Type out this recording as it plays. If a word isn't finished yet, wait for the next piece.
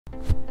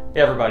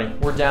Hey everybody,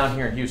 we're down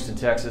here in Houston,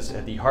 Texas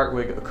at the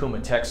Hartwig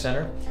Okuma Tech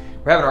Center.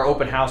 We're having our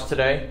open house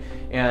today,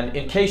 and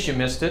in case you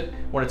missed it, I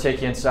want to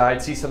take you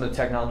inside, see some of the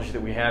technology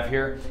that we have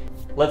here.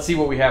 Let's see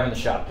what we have in the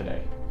shop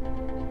today.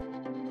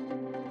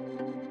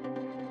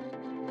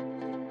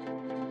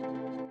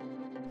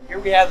 Here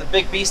we have the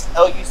big beast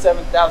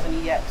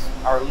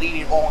LU7000EX, our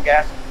leading oil and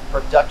gas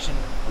production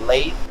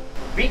lathe.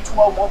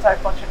 V12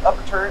 multifunction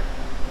upper turret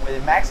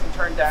with a maximum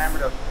turn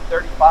diameter of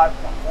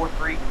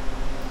 35.43,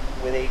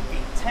 with a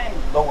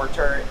V10 lower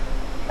turret,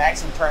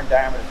 maximum turn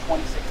diameter of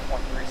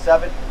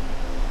 26.37.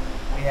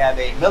 We have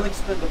a milling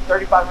spindle of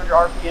 3,500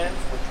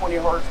 RPMs with 20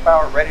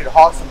 horsepower ready to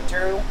hog some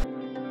material.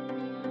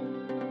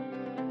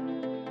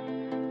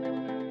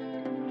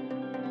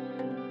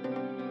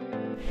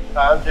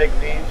 Hi, I'm Jake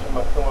Deans from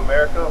Okuma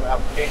America. I'm an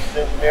applications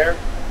engineer.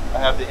 I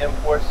have the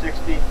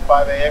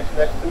M08SY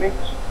next to me.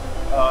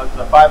 It's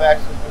a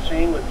 5-axis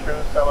machine with true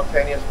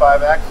simultaneous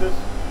 5-axis,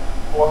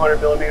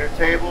 400mm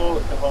table.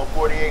 It can hold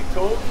 48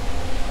 tools,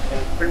 and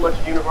it's pretty much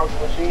a universal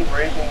machine for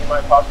anything you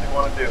might possibly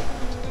want to do.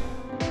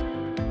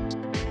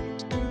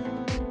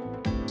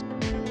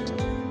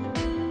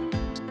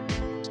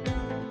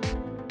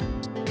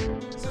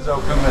 This is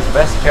Okuma's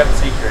best kept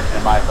secret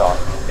in my thought.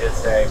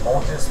 It's a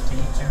Multus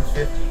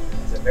P250.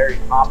 It's a very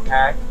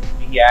compact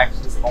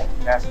B-axis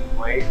multitasking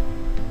blade.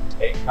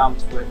 It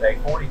comes with a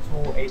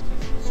 40-tool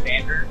ATC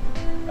standard.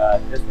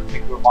 This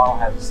particular model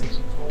has a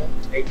 60-tool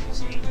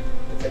ATC.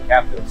 It's a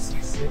captive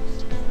C6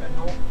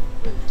 spindle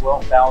with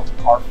 12,000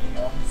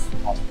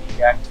 RPMs on the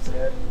B-axis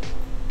head.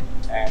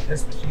 And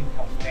this machine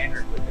comes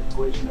standard with the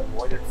collision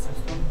avoidance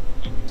system,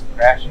 keeping from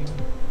crashing.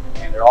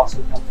 And it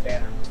also comes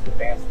standard with the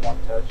advanced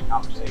one-touch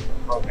conversation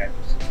programming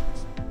system.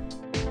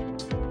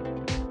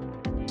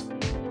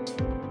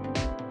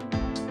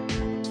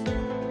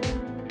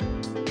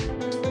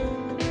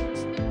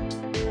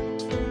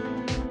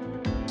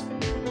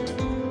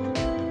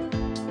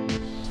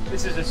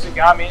 This is a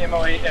Tsugami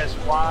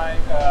M08SY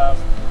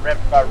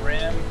revved by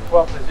RIM,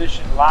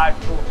 12-position live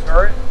tool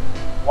turret,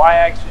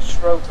 Y-axis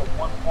stroke of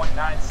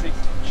 1.96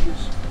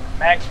 inches,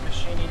 max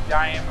machining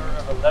diameter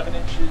of 11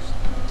 inches,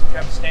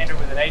 comes standard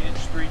with an 8-inch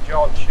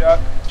 3-jaw chuck.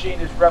 The machine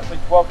is roughly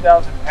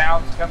 12,000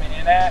 pounds coming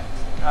in at,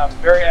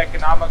 very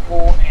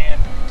economical,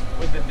 and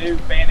with the new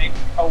FANUC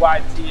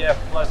OITF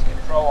Plus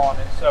control on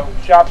it. So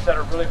shops that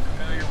are really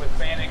familiar with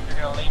FANUC,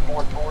 they're going to lean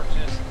more towards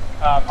this.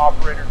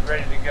 Operators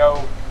ready to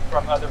go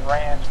from other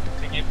brands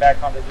to get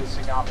back onto this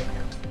Tsugami here.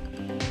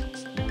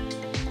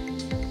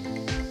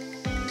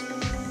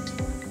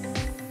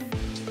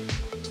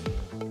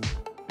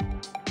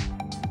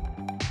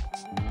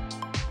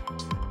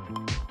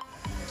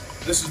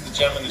 This is the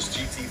Geminis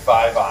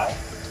GT5i.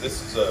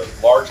 This is a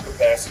large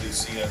capacity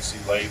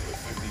CNC lathe with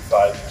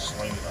 55-inch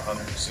swing and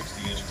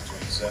 160-inch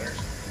between centers.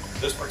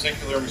 This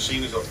particular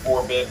machine is a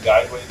 4-bed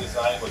guideway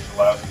design, which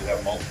allows you to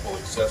have multiple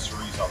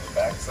accessories on the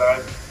back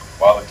side,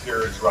 while the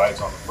carriage rides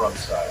on the front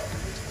side.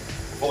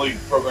 Fully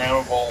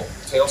programmable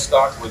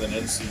tailstock with an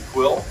NC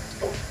quill.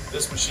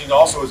 This machine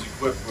also is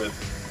equipped with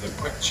the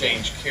quick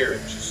change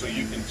carriage, so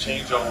you can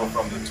change over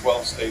from the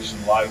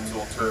 12-station live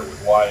tool turret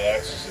with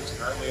Y-axis that's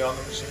currently on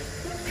the machine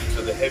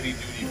to the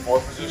heavy-duty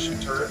 4-position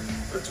turret,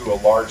 or to a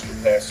large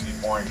capacity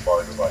boring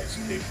bar device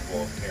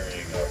capable of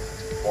carrying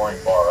a boring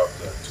bar up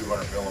to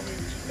 200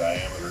 millimeters in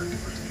diameter and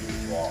 3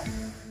 meters long.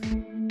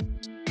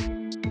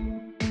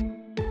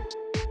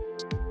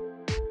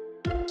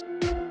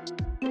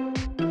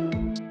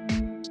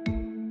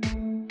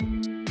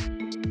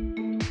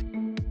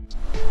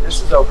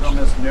 This is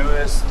Okuma's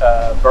newest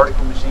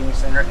vertical machining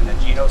center in the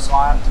GENOS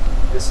line.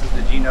 This is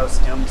the GENOS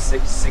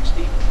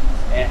M660.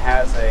 And it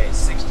has a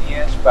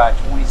 60-inch by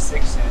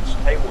 26-inch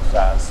table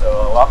size, so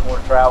a lot more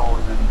travel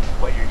than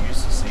what you're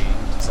used to seeing.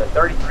 It's a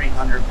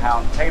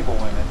 3,300-pound table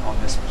limit on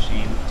this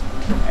machine,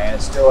 and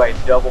it's still a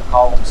double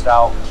column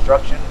style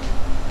construction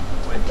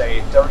with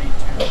a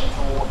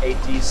 32-tool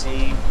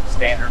ATC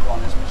standard on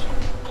this machine.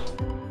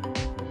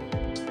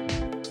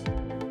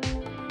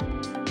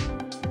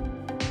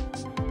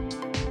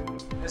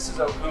 This is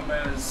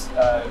Okuma's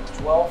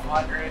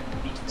 1200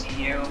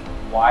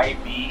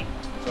 VTM-YB.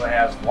 So it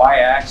has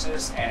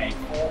Y-axis and a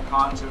full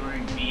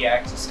contouring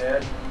B-axis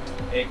head.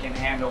 It can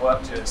handle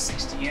up to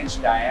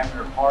 60-inch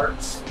diameter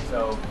parts,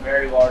 so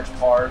very large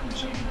part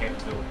machining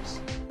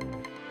capabilities.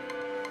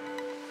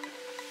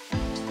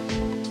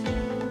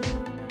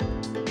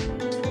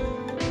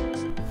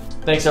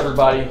 Thanks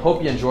everybody,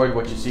 hope you enjoyed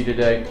what you see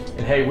today.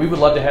 And hey, we would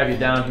love to have you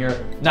down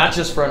here, not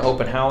just for an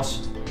open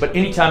house, but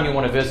anytime you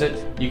want to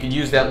visit, you can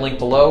use that link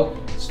below.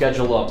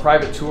 Schedule a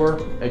private tour.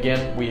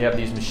 Again, we have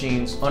these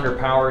machines under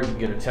power. You can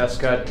get a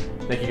test cut.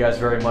 Thank you guys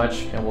very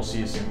much, and we'll see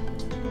you soon.